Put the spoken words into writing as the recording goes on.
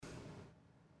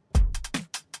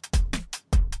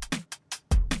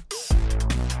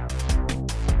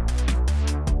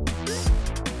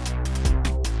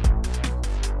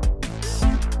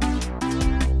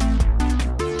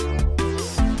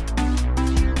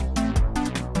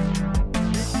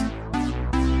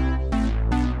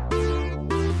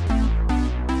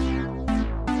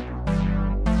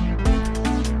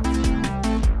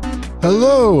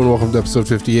Hello and welcome to episode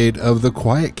 58 of The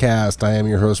Quiet Cast. I am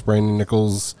your host, Brandon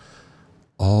Nichols,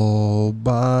 all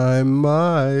by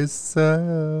myself.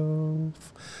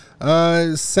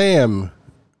 Sam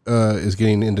is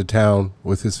getting into town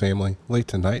with his family late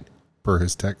tonight, per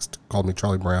his text. Called me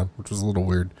Charlie Brown, which was a little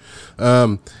weird.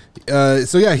 So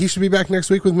yeah, he should be back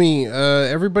next week with me.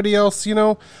 Everybody else,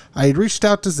 I had reached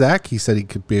out to Zach. He said he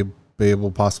could be able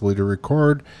possibly to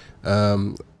record.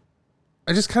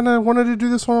 I just kind of wanted to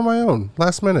do this one on my own,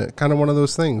 last minute, kind of one of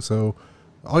those things. So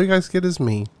all you guys get is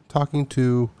me talking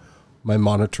to my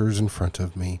monitors in front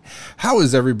of me. How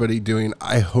is everybody doing?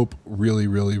 I hope really,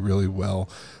 really, really well.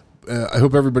 I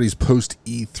hope everybody's post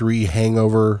E3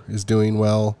 hangover is doing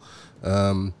well.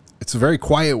 It's a very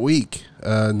quiet week.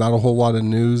 Not a whole lot of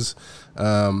news.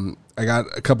 I got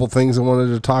a couple things I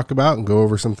wanted to talk about and go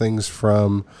over some things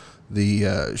from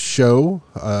the show.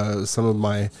 Some of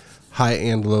my high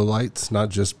and low lights, not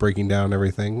just breaking down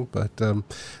everything, but kind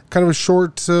of a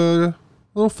short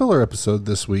little filler episode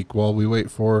this week while we wait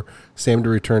for Sam to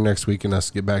return next week and us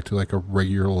to get back to like a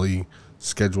regularly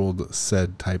scheduled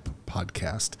said type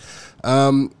podcast.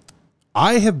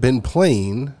 I have been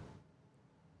playing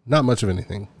not much of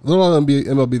anything. A little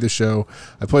MLB The Show.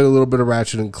 I played a little bit of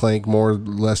Ratchet and Clank, more or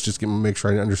less just to make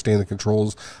sure I understand the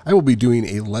controls. I will be doing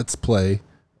a Let's Play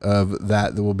of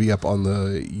that will be up on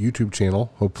the YouTube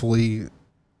channel, hopefully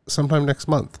sometime next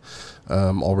month.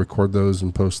 I'll record those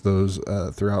and post those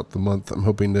throughout the month. I'm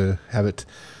hoping to have it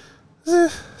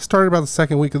started about the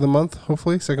second week of the month,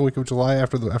 hopefully second week of July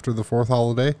after the 4th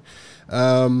holiday.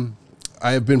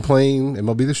 I have been playing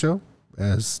MLB The Show,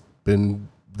 as been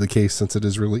the case since it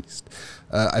is released.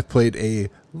 I've played a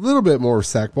little bit more of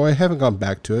Sackboy. I haven't gone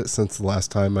back to it since the last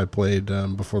time I played,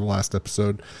 before the last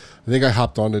episode. I think I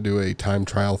hopped on to do a time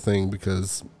trial thing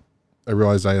because I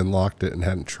realized I unlocked it and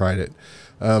hadn't tried it.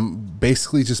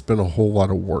 Basically just been a whole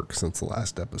lot of work since the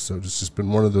last episode. It's just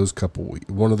been one of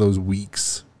those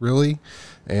weeks, really.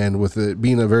 And with it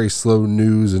being a very slow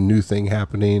news and new thing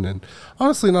happening, and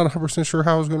honestly not 100% sure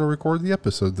how I was going to record the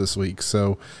episode this week.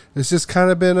 So it's just kind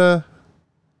of been a,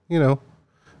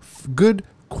 good,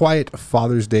 quiet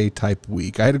Father's Day type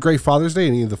week. I had a great Father's Day,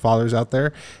 any of the fathers out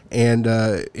there, and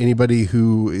anybody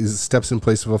who steps in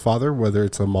place of a father, whether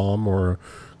it's a mom or a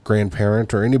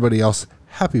grandparent or anybody else,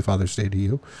 happy Father's Day to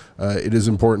you. It is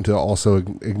important to also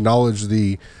acknowledge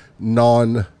the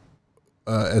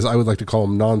as I would like to call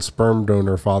them, non-sperm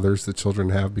donor fathers that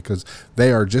children have, because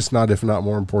they are just not, if not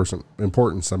more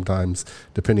important sometimes,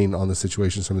 depending on the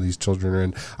situation some of these children are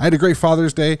in. I had a great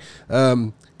Father's Day.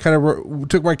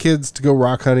 Took my kids to go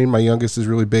rock hunting. My youngest is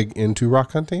really big into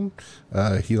rock hunting.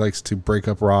 He likes to break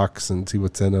up rocks and see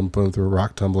what's in them, put them through a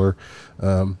rock tumbler.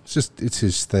 It's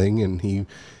his thing, and he's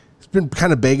been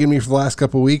kind of begging me for the last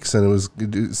couple of weeks,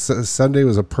 and Sunday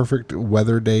was a perfect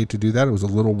weather day to do that. It was a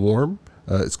little warm.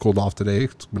 It's cooled off today.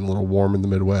 It's been a little warm in the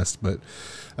Midwest, but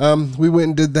we went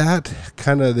and did that.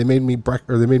 They made me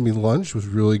lunch. It was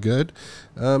really good.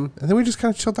 And then we just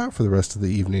kind of chilled out for the rest of the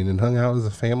evening and hung out as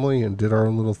a family and did our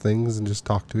own little things and just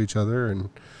talked to each other. And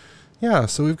yeah,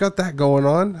 so we've got that going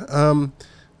on.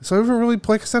 So I haven't really,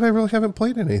 like I said, I really haven't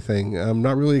played anything. I'm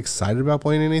not really excited about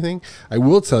playing anything. I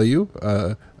will tell you,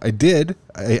 I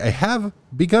have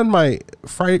begun my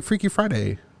Freaky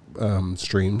Friday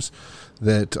streams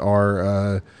that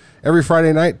are every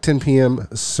Friday night, 10 p.m.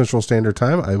 Central Standard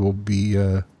Time. I will be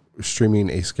streaming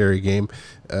a scary game.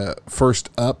 First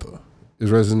up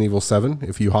is Resident Evil 7.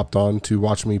 If you hopped on to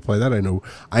watch me play that,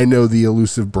 I know the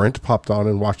elusive Brent popped on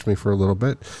and watched me for a little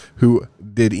bit, who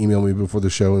did email me before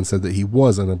the show and said that he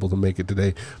was unable to make it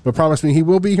today, but promised me he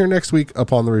will be here next week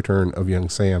upon the return of young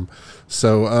Sam.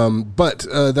 So,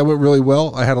 that went really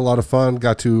well. I had a lot of fun.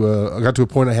 Got to a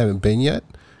point I haven't been yet.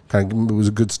 It was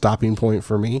a good stopping point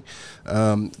for me.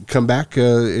 Come back.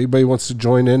 Anybody wants to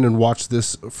join in and watch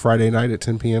this Friday night at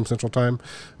 10 p.m. Central Time,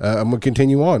 I'm going to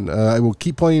continue on. I will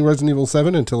keep playing Resident Evil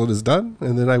 7 until it is done,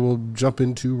 and then I will jump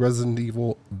into Resident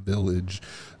Evil Village.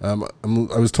 I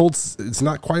was told it's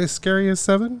not quite as scary as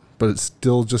 7, but it's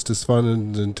still just as fun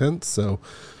and intense, so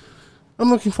I'm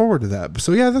looking forward to that.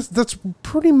 So yeah, that's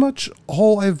pretty much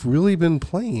all I've really been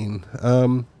playing.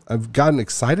 I've gotten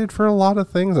excited for a lot of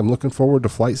things. I'm looking forward to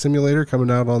Flight Simulator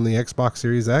coming out on the Xbox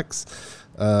Series X.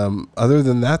 Other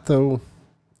than that, though,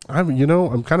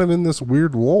 I'm kind of in this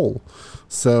weird lull.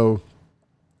 So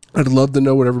I'd love to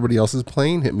know what everybody else is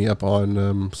playing. Hit me up on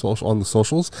the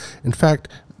socials. In fact,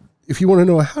 if you want to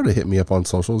know how to hit me up on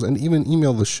socials and even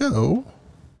email the show,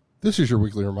 This is your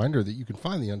weekly reminder that you can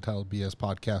find the Untitled BS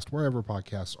podcast wherever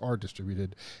podcasts are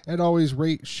distributed, and always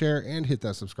rate, share, and hit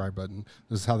that subscribe button.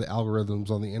 This is how the algorithms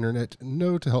on the internet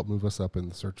know to help move us up in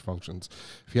the search functions.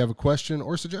 If you have a question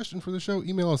or suggestion for the show,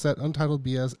 email us at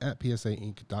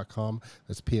untitledbs@psainc.com.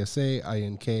 That's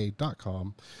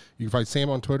psaink.com. You can find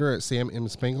Sam on Twitter at Sam M.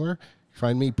 Spangler. You can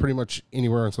find me pretty much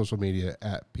anywhere on social media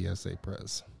at PSA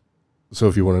Prez. So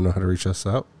if you want to know how to reach us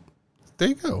out, there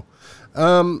you go.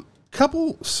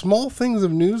 Couple small things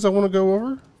of news I want to go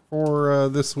over for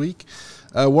this week.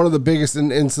 One of the biggest,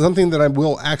 and something that I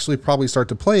will actually probably start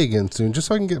to play again soon, just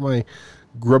so I can get my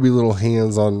grubby little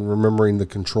hands on remembering the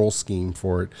control scheme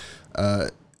for it.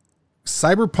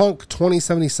 Cyberpunk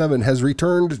 2077 has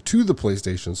returned to the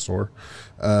PlayStation Store.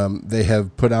 They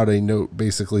have put out a note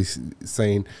basically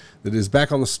saying that it is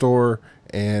back on the store,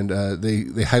 and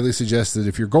they highly suggest that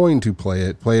if you're going to play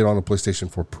it on a PlayStation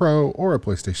 4 Pro or a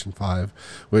PlayStation 5,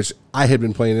 which I had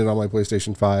been playing it on my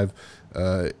PlayStation 5,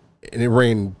 and it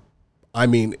ran, I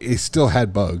mean, it still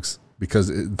had bugs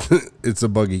because it's a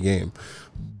buggy game.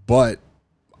 But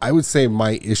I would say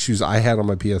my issues I had on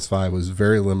my PS5 was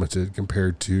very limited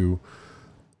compared to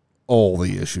all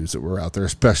the issues that were out there,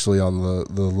 especially on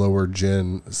the lower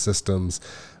gen systems.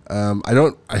 I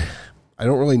don't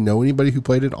really know anybody who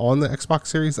played it on the Xbox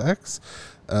Series X.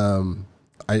 I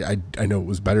know it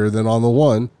was better than on the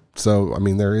One, so I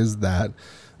mean there is that.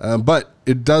 But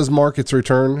it does mark its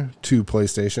return to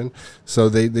PlayStation. So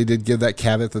they did give that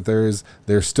caveat that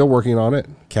they're still working on it.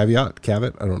 Caveat. I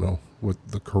don't know what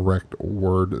the correct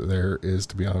word there is,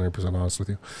 to be 100% honest with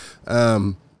you.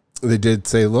 They did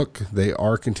say, look, they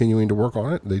are continuing to work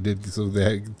on it. They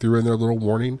threw in their little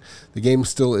warning. The game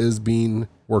still is being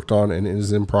worked on and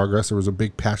is in progress. There was a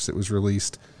big patch that was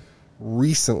released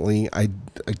recently. I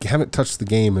haven't touched the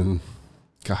game in,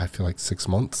 I feel like 6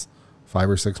 months,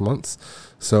 5 or 6 months.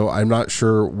 So I'm not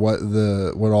sure what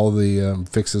all the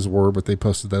fixes were, but they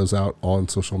posted those out on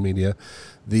social media.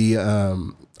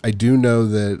 I do know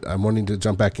that I'm wanting to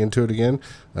jump back into it again.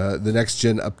 The next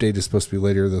gen update is supposed to be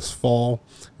later this fall,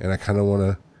 and I don't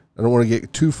want to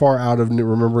get too far out of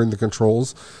remembering the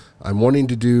controls. I'm wanting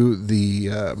to do the,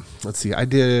 I'm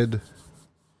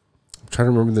trying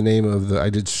to remember the name of I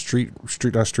did Street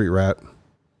Rat,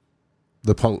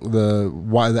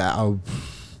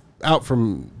 out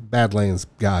from Badlands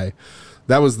guy.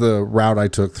 That was the route I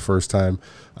took the first time.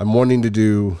 I'm wanting to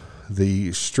do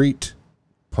the Street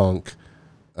Punk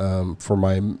for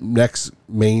my next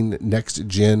gen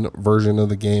version of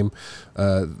the game.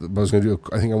 I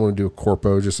think I want to do a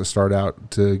Corpo just to start out,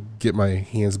 to get my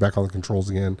hands back on the controls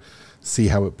again, see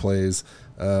how it plays.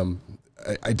 I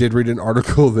did read an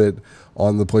article that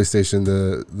on the PlayStation,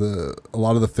 a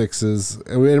lot of the fixes,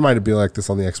 it might be like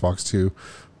this on the Xbox too,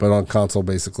 but on console,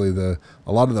 basically a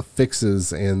lot of the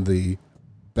fixes and the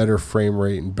better frame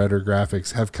rate and better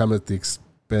graphics have come at the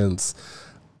expense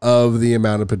of the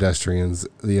amount of pedestrians,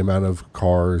 the amount of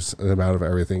cars, the amount of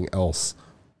everything else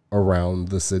around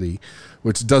the city,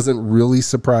 which doesn't really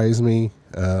surprise me.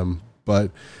 But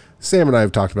Sam and I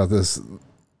have talked about this.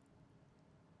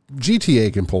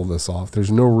 GTA can pull this off.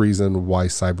 There's no reason why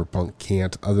Cyberpunk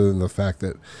can't, other than the fact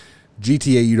that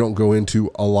GTA, you don't go into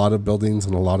a lot of buildings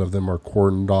and a lot of them are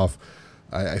cordoned off.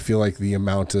 I feel like the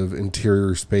amount of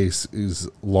interior space is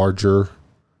larger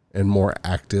and more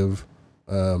active.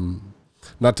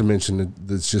 Not to mention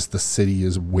it's just the city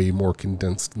is way more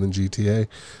condensed than GTA.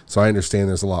 So I understand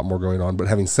there's a lot more going on. But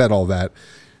having said all that,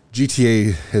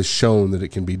 GTA has shown that it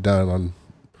can be done on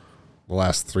the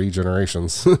last 3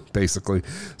 generations, basically.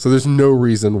 So there's no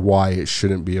reason why it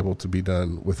shouldn't be able to be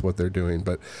done with what they're doing.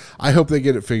 But I hope they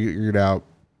get it figured out.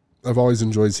 I've always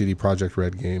enjoyed CD Projekt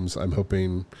Red games. I'm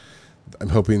hoping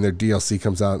their DLC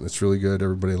comes out and it's really good.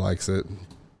 Everybody likes it,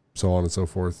 so on and so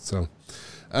forth. So,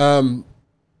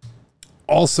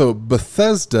 also,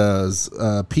 Bethesda's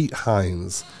Pete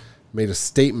Hines made a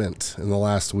statement in the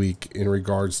last week in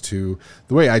regards to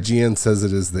the way IGN says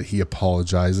it is that he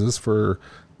apologizes for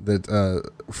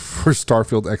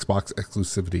Starfield Xbox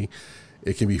exclusivity.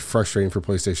 It can be frustrating for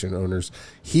PlayStation owners.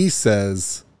 He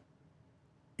says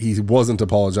he wasn't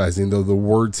apologizing, though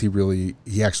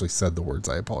he actually said the words,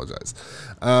 "I apologize."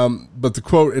 But the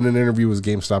quote in an interview with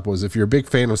GameStop was, "If you're a big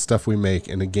fan of stuff we make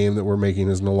and a game that we're making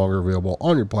is no longer available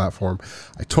on your platform,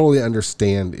 I totally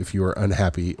understand if you are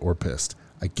unhappy or pissed.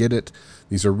 I get it.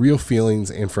 These are real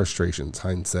feelings and frustrations,"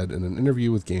 Hines said in an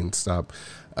interview with GameStop.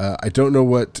 I don't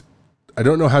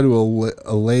know how to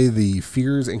allay the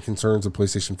fears and concerns of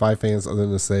PlayStation 5 fans other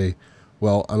than to say,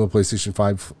 well, I'm a PlayStation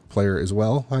 5 player as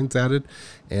well, Hines added,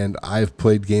 and I've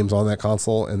played games on that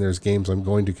console, and there's games I'm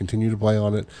going to continue to play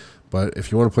on it, But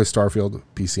if you want to play Starfield,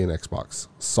 PC and Xbox.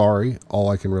 Sorry, all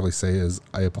I can really say is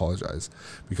I apologize,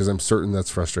 because I'm certain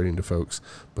that's frustrating to folks,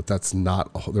 but there's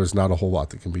not a whole lot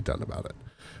that can be done about it.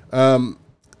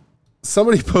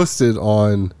 Somebody posted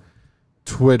on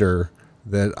Twitter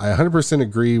that I 100%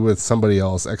 agree with somebody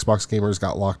else. Xbox gamers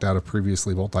got locked out of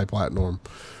previously multi-platform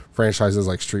franchises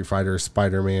like Street Fighter,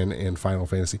 Spider-Man, and Final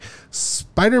Fantasy.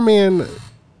 Spider-Man,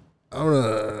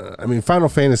 Final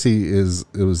Fantasy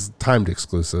was timed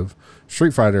exclusive.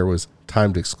 Street Fighter was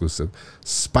timed exclusive.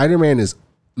 Spider-Man is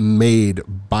made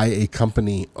by a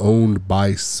company owned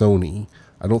by Sony.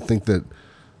 I don't think that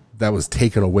was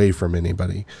taken away from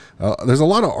anybody. There's a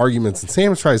lot of arguments, and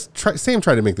Sam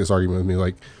tried to make this argument with me.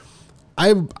 Like,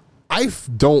 I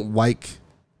don't like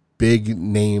big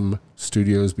name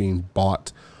studios being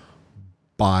bought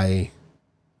by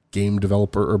game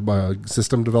developer or by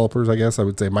system developers. I guess I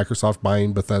would say Microsoft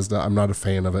buying Bethesda. I'm not a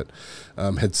fan of it.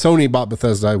 Had Sony bought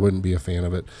Bethesda, I wouldn't be a fan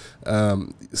of it.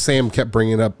 Sam kept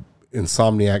bringing up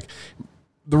Insomniac.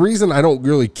 The reason I don't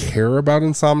really care about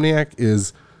Insomniac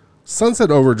is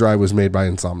Sunset Overdrive was made by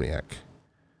Insomniac.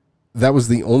 That was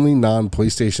the only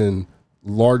non-PlayStation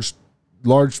large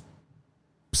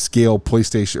scale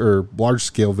PlayStation or large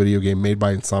scale video game made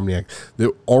by Insomniac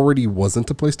that already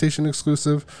wasn't a PlayStation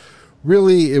exclusive.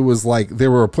 Really, it was like they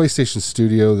were a PlayStation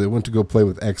studio that went to go play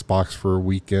with Xbox for a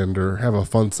weekend or have a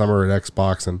fun summer at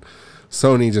Xbox, and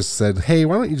Sony just said, hey,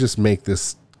 why don't you just make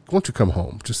this? Why don't you come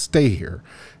home? Just stay here.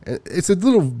 It's a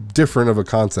little different of a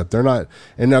concept. They're not,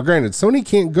 and now granted, Sony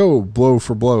can't go blow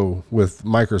for blow with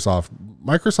Microsoft.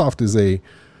 Microsoft is a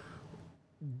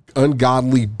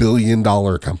ungodly $1 billion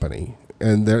company,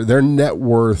 and their net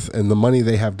worth and the money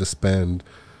they have to spend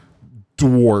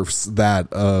dwarfs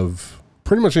that of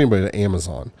pretty much anybody at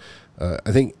Amazon.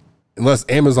 I think unless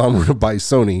Amazon were to buy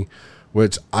Sony,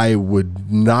 which I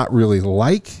would not really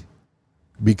like,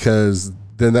 because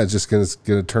then that's just going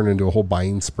to turn into a whole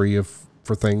buying spree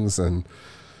for things, and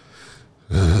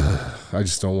I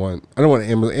don't want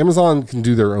Amazon can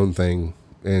do their own thing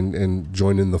and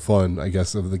join in the fun, I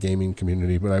guess, of the gaming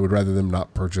community, but I would rather them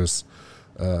not purchase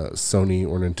Sony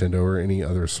or Nintendo or any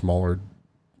other smaller,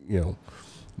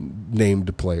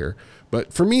 named player.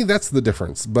 But for me, that's the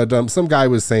difference. But some guy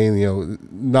was saying,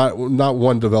 not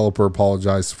one developer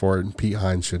apologized for it, and Pete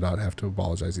Hines should not have to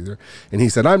apologize either. And he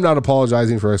said, I'm not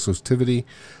apologizing for exclusivity.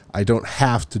 I don't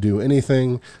have to do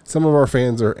anything. Some of our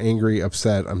fans are angry,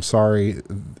 upset. I'm sorry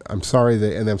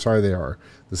they are.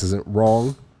 This isn't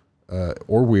wrong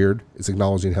or weird. It's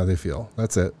acknowledging how they feel.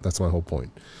 That's it. That's my whole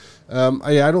point.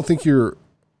 I don't think you're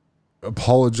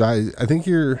apologize. I think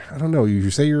I don't know.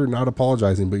 You say you're not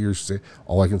apologizing, but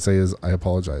all I can say is I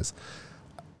apologize.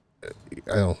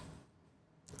 I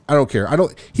don't care.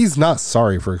 He's not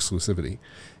sorry for exclusivity.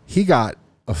 He got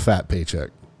a fat paycheck.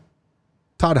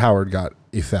 Todd Howard got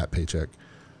a fat paycheck.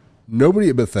 Nobody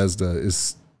at Bethesda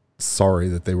is sorry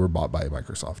that they were bought by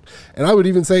Microsoft. And I would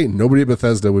even say nobody at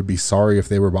Bethesda would be sorry if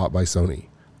they were bought by Sony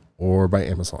or by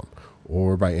Amazon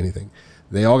or by anything.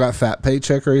 They all got fat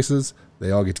paycheck races. They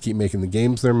all get to keep making the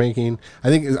games they're making. I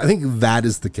think that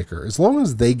is the kicker. As long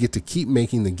as they get to keep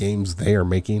making the games they are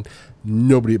making,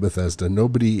 nobody at Bethesda,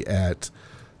 nobody at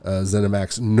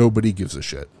ZeniMax, nobody gives a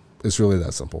shit. It's really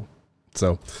that simple.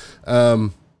 So,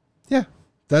 yeah,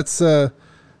 that's. I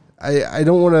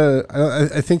don't want to.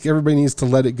 I think everybody needs to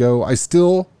let it go. I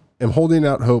still am holding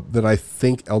out hope that I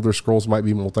think Elder Scrolls might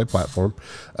be multi-platform.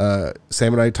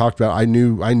 Sam and I talked about. I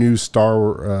knew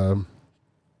Starfield.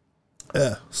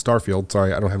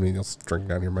 Sorry, I don't have anything else drinking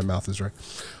down here. My mouth is dry.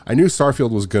 I knew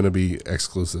Starfield was going to be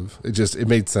exclusive. It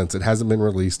made sense. It hasn't been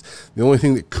released. The only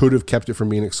thing that could have kept it from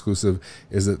being exclusive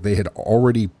is that they had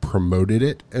already promoted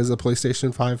it as a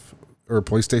PlayStation 5 or a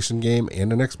PlayStation game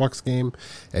and an Xbox game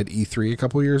at E3 a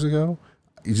couple of years ago.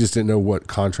 You just didn't know what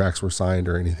contracts were signed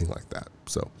or anything like that.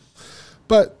 So,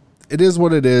 but it is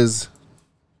what it is.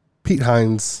 Pete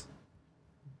Hines,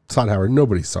 Todd Howard,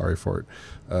 nobody's sorry for it.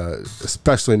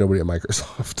 Especially nobody at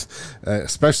Microsoft.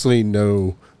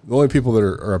 The only people that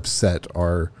are upset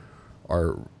are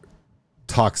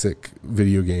toxic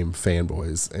video game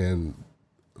fanboys, and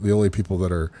the only people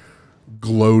that are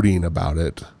gloating about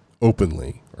it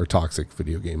openly are toxic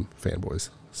video game fanboys.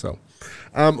 So,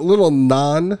 a little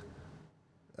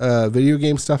video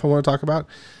game stuff I want to talk about.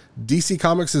 DC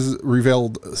Comics has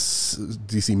revealed,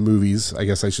 DC Movies, I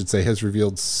guess I should say, has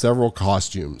revealed several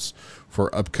costumes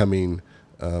for upcoming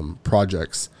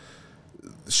projects.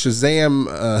 Shazam,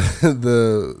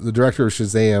 the director of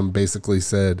Shazam basically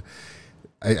said,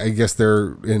 I guess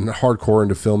they're hardcore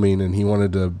into filming, and he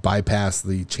wanted to bypass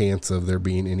the chance of there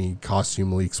being any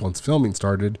costume leaks once filming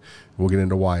started. We'll get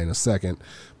into why in a second.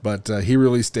 But he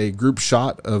released a group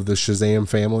shot of the Shazam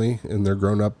family and their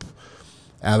grown-up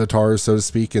avatars, so to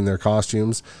speak, in their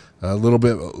costumes. A little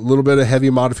bit of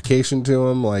heavy modification to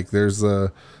them. Like there's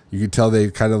you could tell they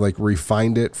kind of like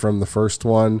refined it from the first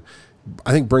one.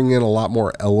 I think bringing in a lot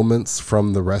more elements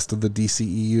from the rest of the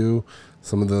DCEU.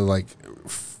 Some of the like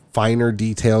finer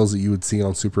details that you would see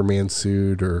on Superman's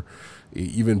suit or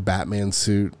even Batman's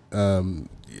suit.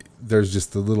 There's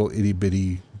just the little itty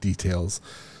bitty details.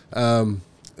 The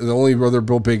only other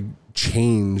real big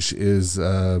change is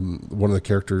one of the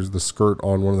characters, the skirt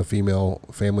on one of the female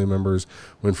family members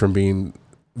went from being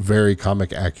very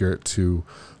comic accurate to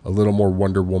a little more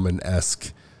Wonder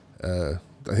Woman-esque. I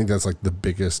think that's like the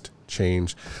biggest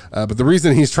change. But the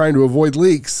reason he's trying to avoid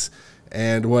leaks,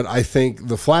 and what I think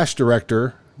the Flash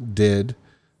director did,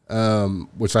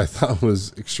 which I thought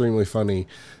was extremely funny.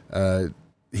 I'm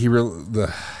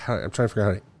trying to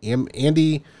figure out how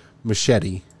Andy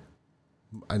Muschietti.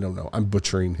 I don't know. I'm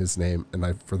butchering his name,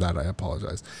 and for that I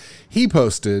apologize. He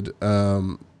posted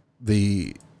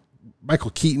the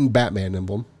Michael Keaton Batman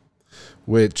emblem,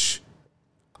 which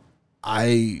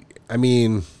I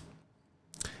mean,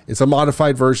 it's a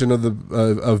modified version of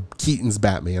of Keaton's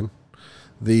Batman.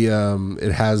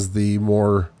 It has the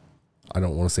more, I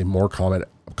don't want to say more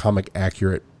comic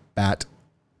accurate bat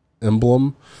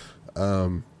emblem,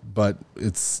 but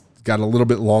it's got a little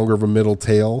bit longer of a middle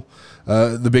tail.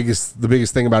 The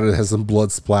biggest thing about it has some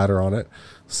blood splatter on it.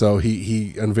 So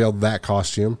he unveiled that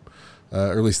costume,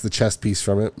 or at least the chest piece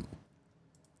from it.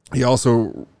 He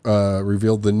also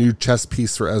revealed the new chest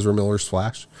piece for Ezra Miller's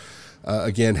Flash.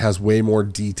 Again, has way more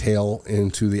detail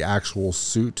into the actual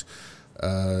suit.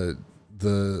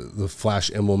 The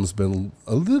Flash emblem's been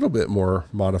a little bit more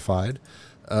modified.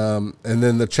 And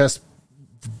then the chest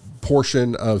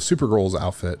portion of Supergirl's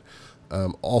outfit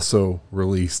also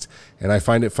released. And I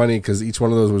find it funny because each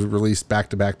one of those was released back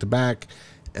to back to back.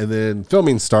 And then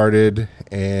filming started,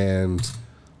 and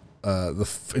the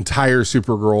entire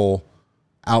Supergirl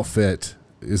outfit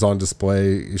is on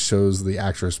display. It shows the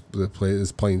actress that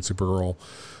is playing Supergirl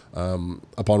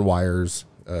up on wires.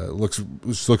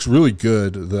 Looks really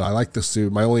good. I like the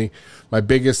suit. My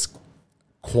biggest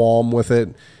qualm with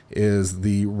it is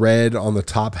the red on the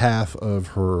top half of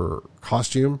her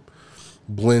costume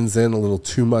blends in a little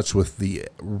too much with the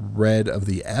red of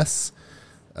the S.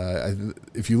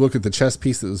 If you look at the chest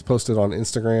piece that was posted on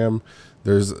Instagram,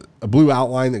 there's a blue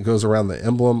outline that goes around the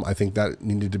emblem. I think that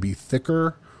needed to be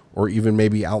thicker, or even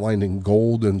maybe outlined in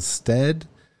gold instead.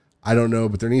 I don't know,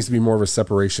 but there needs to be more of a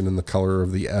separation in the color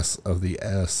of the S, or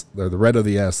the red of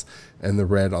the S and the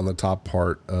red on the top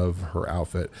part of her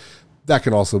outfit. That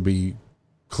can also be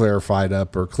clarified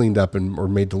up or cleaned up or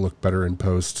made to look better in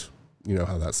post. You know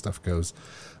how that stuff goes.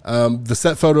 The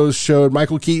set photos showed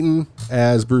Michael Keaton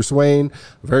as Bruce Wayne,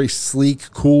 very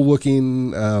sleek, cool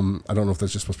looking. I don't know if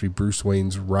that's just supposed to be Bruce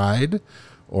Wayne's ride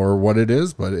or what it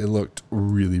is, but it looked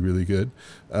really, really good.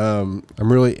 I'm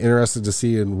really interested to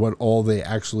see in what all they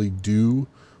actually do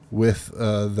with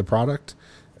the product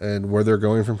and where they're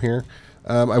going from here.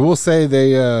 I will say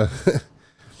they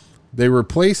they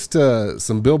replaced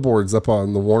some billboards up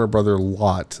on the Warner Brother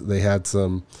lot. They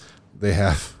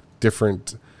have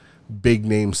different big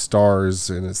name stars,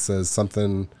 and it says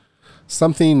something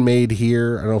made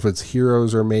here. I don't know if it's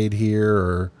heroes are made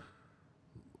here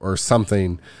or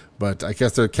something, but I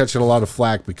guess they're catching a lot of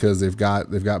flack because they've got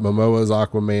Momoa's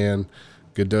Aquaman,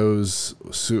 Godot's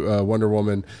Wonder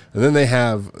Woman, and then they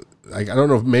have, I don't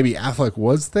know if maybe Affleck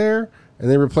was there and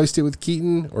they replaced it with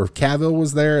Keaton, or Cavill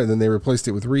was there and then they replaced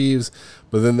it with Reeves,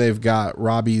 but then they've got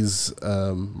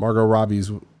Margot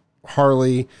Robbie's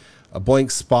Harley, a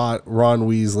blank spot, Ron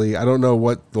Weasley. I don't know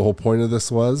what the whole point of this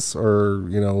was, or,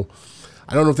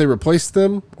 I don't know if they replaced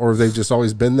them or if they've just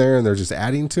always been there and they're just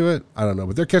adding to it. I don't know,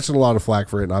 but they're catching a lot of flack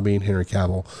for it not being Henry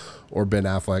Cavill or Ben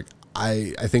Affleck.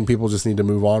 I think people just need to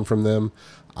move on from them.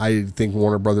 I think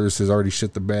Warner Brothers has already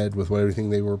shit the bed with everything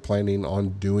they were planning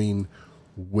on doing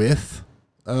with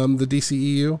the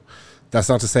DCEU. That's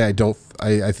not to say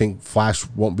I think Flash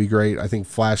won't be great. I think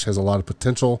Flash has a lot of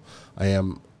potential. I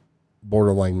am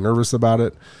borderline nervous about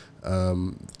it.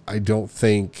 I don't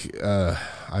think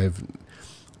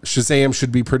Shazam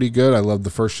should be pretty good. I love the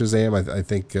first Shazam. I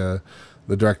think the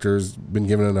director's been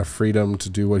given enough freedom to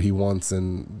do what he wants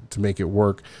and to make it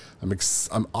work.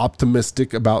 I'm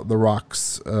optimistic about The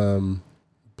Rock's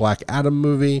Black Adam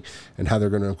movie and how they're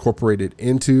going to incorporate it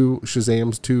into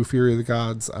Shazam's 2 Fury of the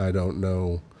Gods. I don't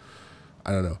know.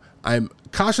 I'm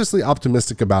cautiously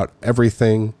optimistic about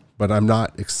everything, but I'm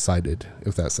not excited,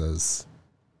 if that says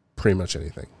pretty much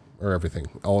anything or everything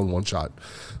all in one shot.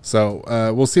 So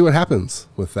we'll see what happens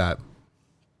with that.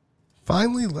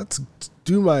 Finally, let's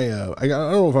do my, I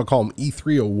don't know if I'll call them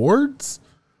E3 awards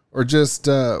or just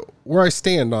where I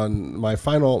stand on my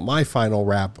final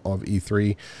wrap of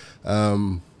E3.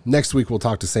 Next week, we'll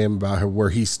talk to Sam about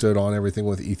where he stood on everything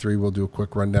with E3. We'll do a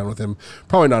quick rundown with him.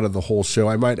 Probably not of the whole show.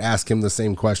 I might ask him the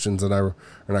same questions that or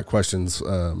not questions,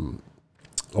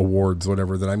 awards,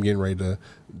 whatever, that I'm getting ready to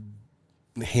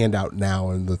hand out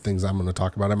now and the things I'm going to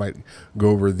talk about. I might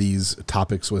go over these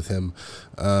topics with him.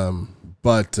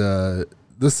 But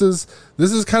this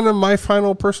is kind of my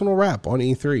final personal wrap on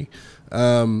E3.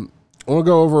 I want to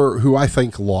go over who I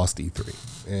think lost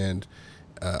E3. And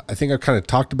I think I've kind of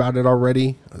talked about it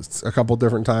already a couple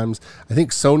different times. I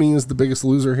think Sony is the biggest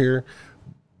loser here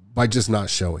by just not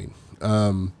showing.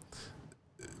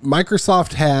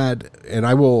 Microsoft had, and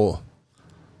I'll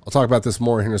talk about this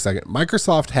more here in a second.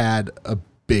 Microsoft had a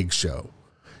big show.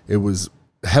 It was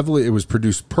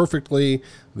produced perfectly.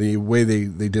 The way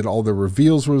they did all the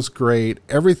reveals was great.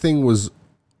 Everything was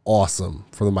awesome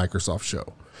for the Microsoft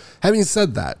show. Having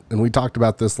said that, and we talked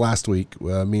about this last week,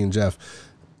 me and Jeff,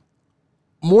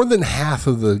 more than half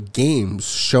of the games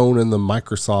shown in the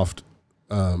Microsoft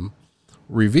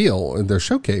reveal in their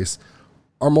showcase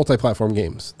are multi-platform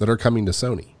games that are coming to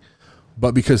Sony.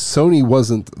 But because Sony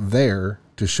wasn't there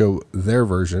to show their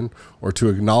version or to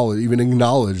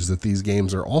acknowledge that these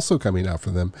games are also coming out for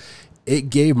them,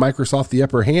 it gave Microsoft the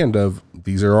upper hand of,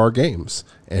 these are our games,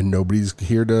 and nobody's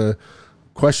here to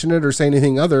question it or say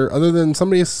anything other than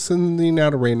somebody sending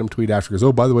out a random tweet after, goes,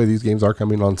 oh, by the way, these games are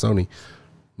coming on Sony.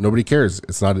 Nobody cares.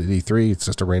 It's not at E3. It's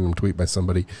just a random tweet by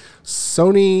somebody.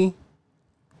 Sony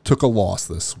took a loss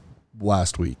this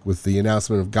last week with the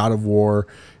announcement of God of War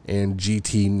and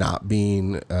GT not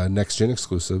being next-gen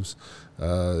exclusives.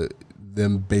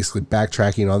 Them basically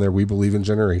backtracking on their We Believe in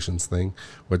Generations thing,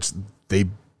 which they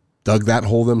dug that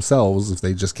hole themselves. If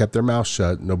they just kept their mouth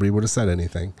shut, nobody would have said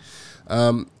anything.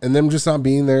 And them just not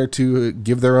being there to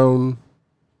give their own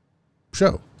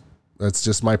show. That's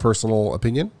just my personal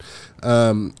opinion.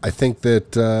 I think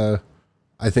that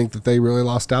they really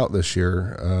lost out this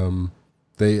year.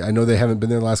 I know they haven't been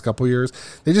there the last couple of years.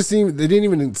 They didn't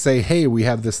even say, hey, we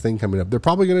have this thing coming up. They're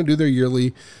probably going to do their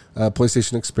yearly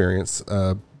PlayStation experience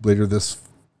later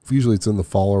usually it's in the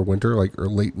fall or winter, or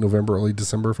late November, early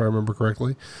December, if I remember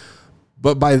correctly.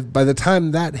 But by the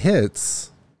time that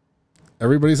hits,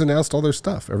 everybody's announced all their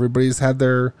stuff. Everybody's had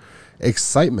their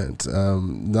excitement.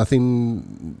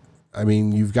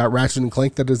 You've got Ratchet and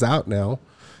Clank that is out now,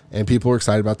 and people are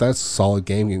excited about that. It's a solid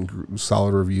game, and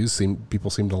solid reviews. People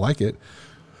seem to like it.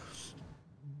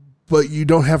 But you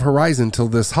don't have Horizon till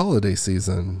this holiday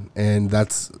season, and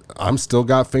I'm still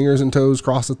got fingers and toes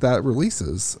crossed that that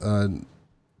releases.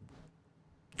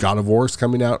 God of War is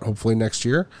coming out hopefully next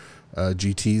year.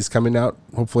 GT's coming out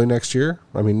hopefully next year.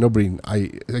 I mean, nobody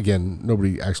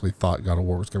actually thought God of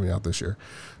War was coming out this year.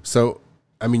 So,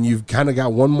 I mean, you've kind of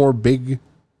got one more big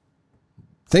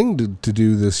thing to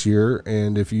do this year,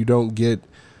 and if you don't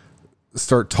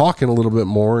start talking a little bit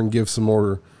more and give some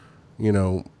more,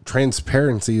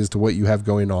 transparency as to what you have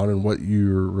going on and what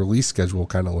your release schedule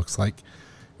kind of looks like,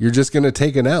 you're just going to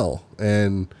take an L.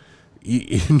 And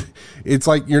it's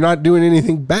like you're not doing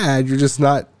anything bad, you're just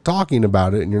not talking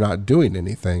about it, and you're not doing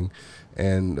anything.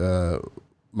 And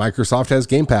Microsoft has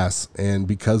Game Pass, and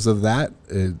because of that,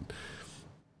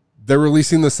 they're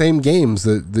releasing the same games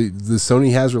that the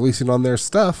Sony has releasing on their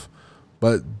stuff,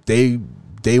 but day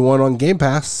one on Game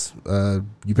Pass,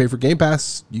 you pay for Game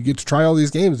Pass, you get to try all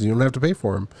these games, and you don't have to pay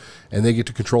for them, and they get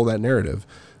to control that narrative.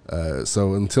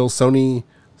 So until Sony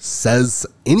says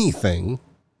anything,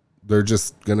 they're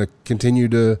just going to continue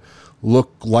to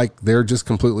look like they're just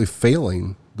completely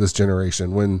failing this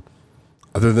generation, when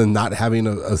other than not having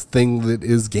a thing that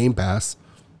is Game Pass,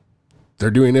 they're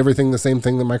doing everything the same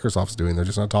thing that Microsoft's doing. They're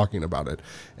just not talking about it.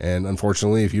 And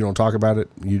unfortunately, if you don't talk about it,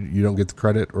 you don't get the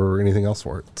credit or anything else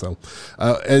for it. So,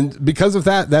 and because of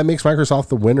that makes Microsoft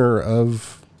the winner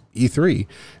of E3.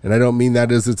 And I don't mean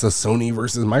that as it's a Sony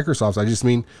versus Microsoft. I just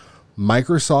mean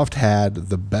Microsoft had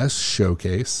the best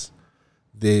showcase.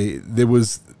 And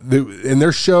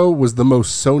their show was the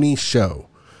most Sony show.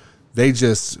 They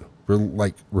just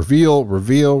reveal, a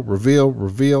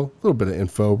little bit of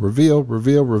info,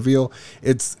 reveal.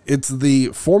 It's the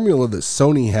formula that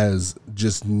Sony has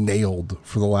just nailed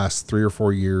for the last 3 or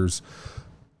 4 years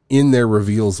in their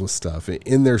reveals with stuff,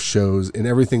 in their shows, in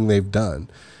everything they've done.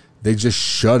 They just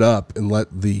shut up and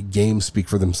let the games speak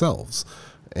for themselves.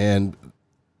 And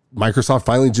Microsoft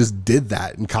finally just did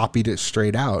that and copied it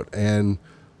straight out. And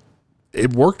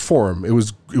it worked for them. It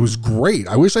was great.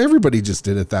 I wish everybody just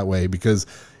did it that way, because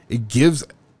it gives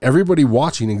everybody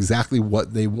watching exactly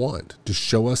what they want, to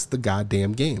show us the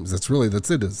goddamn games. That's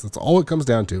it. That's all it comes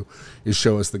down to, is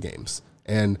show us the games.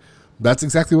 And that's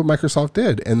exactly what Microsoft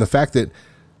did. And the fact that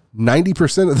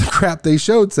 90% of the crap they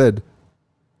showed said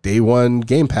day one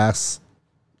Game Pass,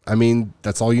 I mean,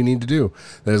 that's all you need to do.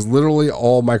 That is literally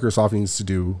all Microsoft needs to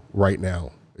do right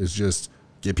now, is just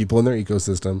get people in their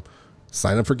ecosystem,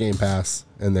 sign up for Game Pass,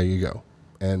 and there you go.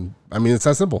 And I mean, it's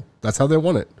that simple. That's how they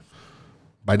want it.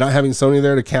 By not having Sony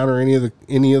there to counter any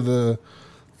of the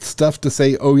stuff to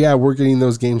say, oh yeah, we're getting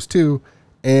those games too,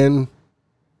 and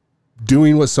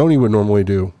doing what Sony would normally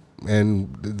do,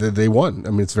 and they won. I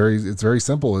mean, it's very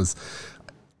simple. Is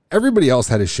everybody else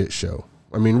had a shit show.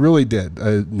 I mean, really did.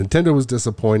 Nintendo was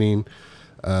disappointing.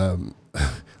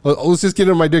 Let's just get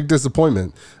into my big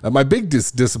disappointment. My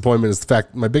biggest disappointment is the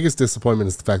fact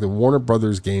that Warner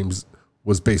Brothers Games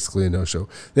was basically a no-show.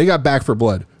 They got Back 4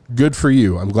 Blood. Good for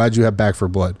you. I'm glad you have Back 4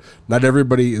 Blood. Not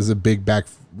everybody is a big that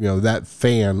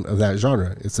fan of that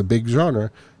genre. It's a big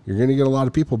genre. You're going to get a lot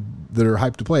of people that are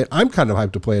hyped to play it. I'm kind of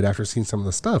hyped to play it after seeing some of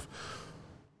the stuff.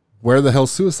 Where the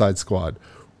hell's Suicide Squad?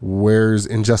 Where's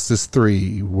Injustice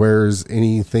 3? Where's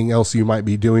anything else you might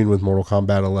be doing with Mortal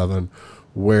Kombat 11?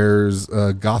 Where's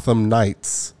Gotham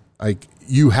Knights? Like,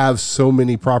 you have so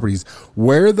many properties.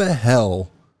 Where the hell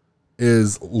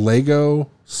is Lego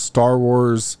Star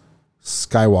Wars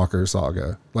Skywalker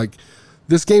Saga? Like,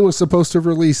 this game was supposed to have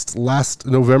released last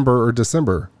November or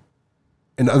December,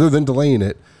 and other than delaying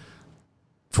it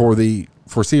for the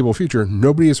foreseeable future,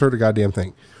 nobody has heard a goddamn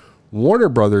thing. Warner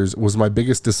Brothers was my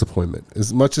biggest disappointment.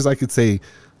 As much as I could say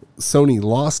Sony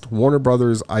lost, Warner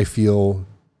Brothers, I feel,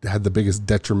 had the biggest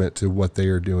detriment to what they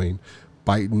are doing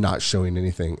by not showing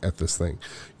anything at this thing.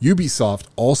 Ubisoft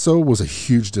also was a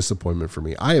huge disappointment for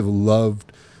me. I have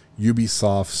loved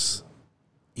Ubisoft's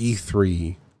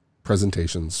E3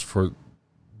 presentations for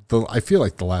I feel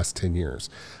like the last 10 years.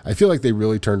 I feel like they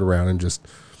really turned around and just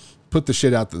put the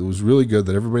shit out that was really good,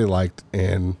 that everybody liked,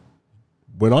 and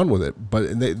went on with it.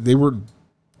 But they were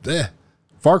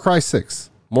Far Cry 6,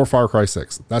 more Far Cry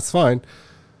 6. That's fine.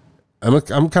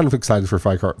 I'm kind of excited for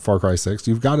Far Cry 6.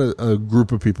 You've got a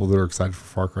group of people that are excited for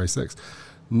Far Cry 6.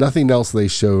 Nothing else they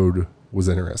showed was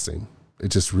interesting. It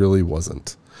just really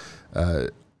wasn't.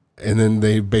 And then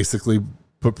they basically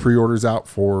put pre-orders out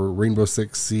for Rainbow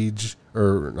Six Siege,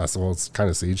 or not, well, it's kind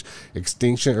of Siege,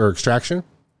 Extraction.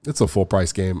 It's a full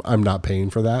price game. I'm not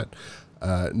paying for that.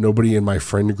 Nobody in my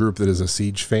friend group that is a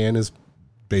Siege fan is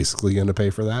basically going to pay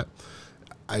for that.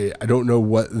 I don't know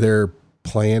what their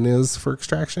plan is for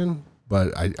Extraction,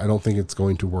 but I don't think it's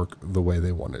going to work the way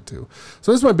they want it to.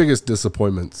 So that's my biggest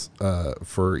disappointments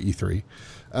for E3.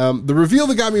 The reveal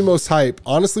that got me most hype,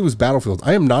 honestly, was Battlefield.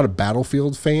 I am not a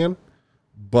Battlefield fan,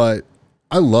 but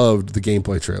I loved the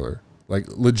gameplay trailer. Like,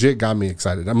 legit got me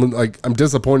excited. I'm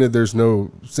disappointed there's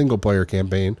no single player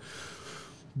campaign,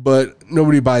 but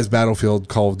nobody buys Battlefield,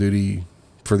 Call of Duty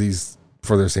for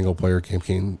their single player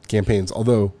campaigns.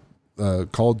 Although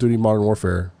Call of Duty Modern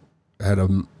Warfare had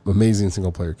an amazing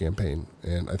single player campaign,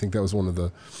 and I think that was one of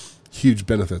the huge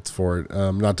benefits for it.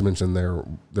 Not to mention their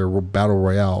battle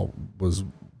royale was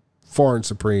far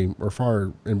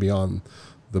and beyond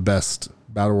the best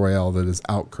battle royale that is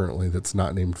out currently that's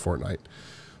not named Fortnite.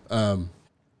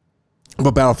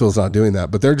 But Battlefield's not doing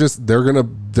that. But they're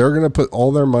gonna put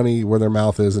all their money where their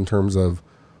mouth is, in terms of,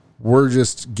 we're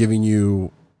just giving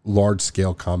you large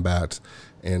scale combat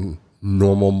and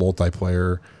normal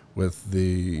multiplayer with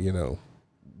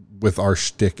with our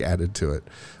shtick added to it.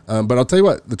 But I'll tell you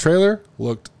what, the trailer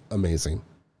looked amazing.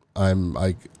 I'm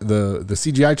like, the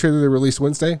CGI trailer they released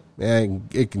Wednesday,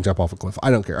 it can jump off a cliff. I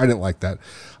don't care. I didn't like that.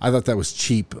 I thought that was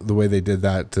cheap, the way they did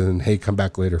that. And hey, come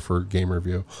back later for game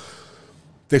review.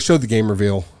 They showed the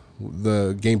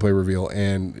gameplay reveal,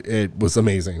 and it was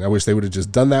amazing. I wish they would have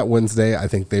just done that Wednesday. I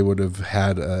think they would have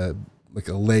had a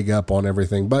leg up on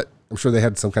everything, but I'm sure they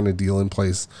had some kind of deal in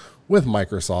place with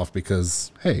Microsoft,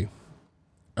 because hey,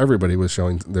 everybody was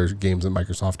showing their games at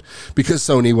Microsoft, because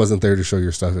Sony wasn't there to show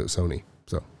your stuff at Sony.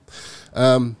 So,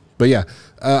 but yeah,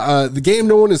 the game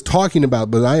no one is talking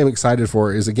about, but I am excited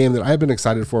for, is a game that I've been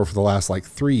excited for the last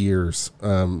 3 years,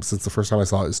 since the first time I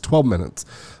saw it. Is 12 Minutes.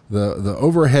 The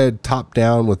overhead top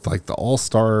down with the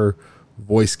all-star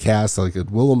voice cast, like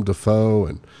Willem Dafoe,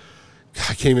 and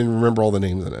I can't even remember all the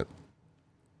names in it.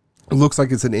 It looks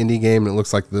like it's an indie game, and it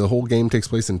looks like the whole game takes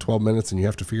place in 12 minutes, and you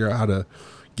have to figure out how to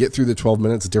get through the 12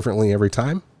 minutes differently every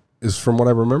time, is from what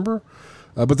I remember.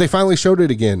 But they finally showed it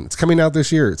again. It's coming out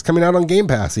this year. It's coming out on Game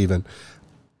Pass even.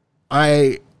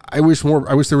 I wish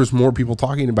there was more people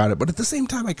talking about it, but at the same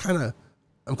time, I kind of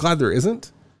I'm glad there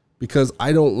isn't, because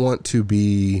I don't want to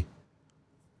be,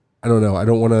 I don't know. I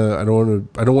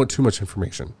don't want too much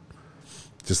information.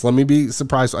 Just let me be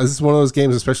surprised. This is one of those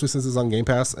games, especially since it's on Game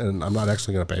Pass and I'm not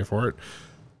actually going to pay for it.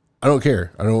 I don't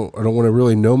care. I don't want to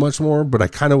really know much more, but I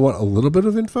kind of want a little bit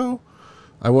of info.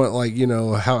 I want, like, you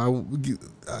know,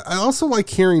 I also like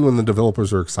hearing when the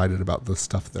developers are excited about the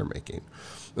stuff they're making.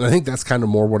 And I think that's kind of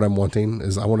more what I'm wanting,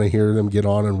 is I want to hear them get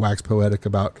on and wax poetic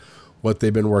about what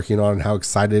they've been working on and how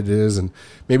excited it is, and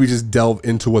maybe just delve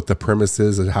into what the premise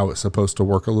is and how it's supposed to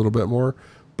work a little bit more,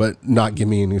 but not give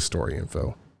me any story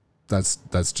info. That's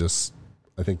just,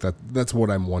 I think that's what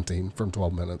I'm wanting from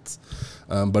 12 minutes.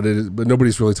 But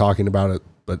nobody's really talking about it,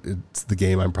 but it's the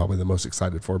game I'm probably the most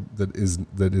excited for that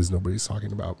is nobody's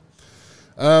talking about.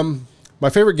 My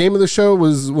favorite game of the show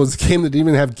was a game that didn't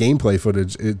even have gameplay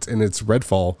footage. It's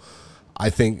Redfall.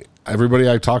 I think everybody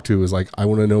I talked to was like, I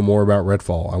want to know more about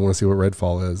Redfall. I want to see what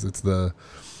Redfall is. It's the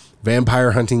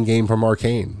vampire hunting game from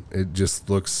Arcane. It just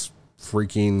looks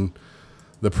freaking,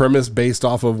 the premise based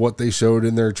off of what they showed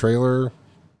in their trailer.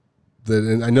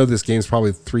 And I know this game's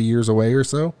probably 3 years away or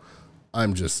so.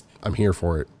 I'm here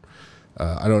for it.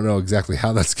 I don't know exactly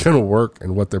how that's going to work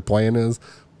and what their plan is,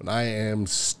 but I am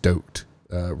stoked.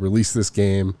 Release this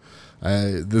game.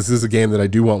 This is a game that I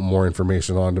do want more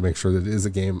information on to make sure that it is a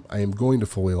game I am going to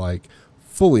fully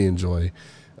enjoy.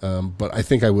 But I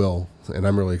think I will, and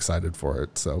I'm really excited for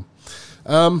it. So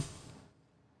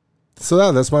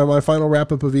that's my final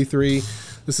wrap up of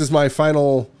E3. This is my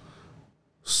final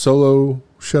solo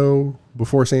show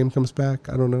before Sam comes back.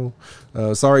 I don't know.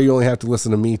 Sorry you only have to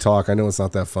listen to me talk. I know it's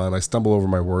not that fun. I stumble over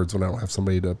my words when I don't have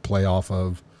somebody to play off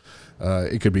of.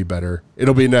 It could be better.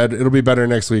 It'll be better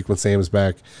next week when Sam is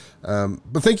back.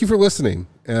 But thank you for listening.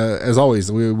 As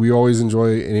always, we always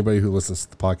enjoy anybody who listens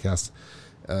to the podcast.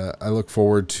 I look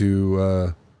forward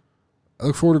to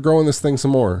growing this thing some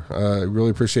more. I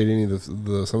really appreciate any of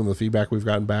some of the feedback we've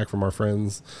gotten back from our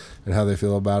friends and how they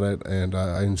feel about it. And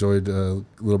I enjoyed a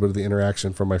little bit of the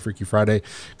interaction from my Freaky Friday.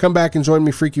 Come back and join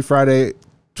me Freaky Friday,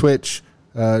 Twitch,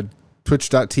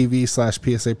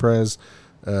 twitch.tv/PSAPrez.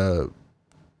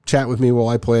 Chat with me while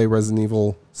I play Resident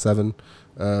Evil 7.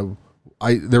 I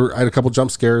had a couple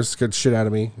jump scares, scared the shit out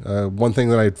of me. One thing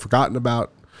that I'd forgotten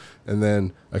about, and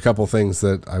then a couple things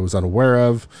that I was unaware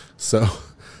of. So,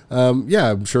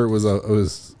 yeah, I'm sure it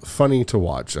was funny to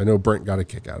watch. I know Brent got a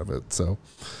kick out of it. So,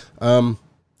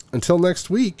 until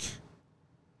next week,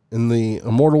 in the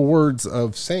immortal words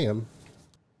of Sam,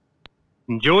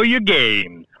 enjoy your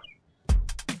games.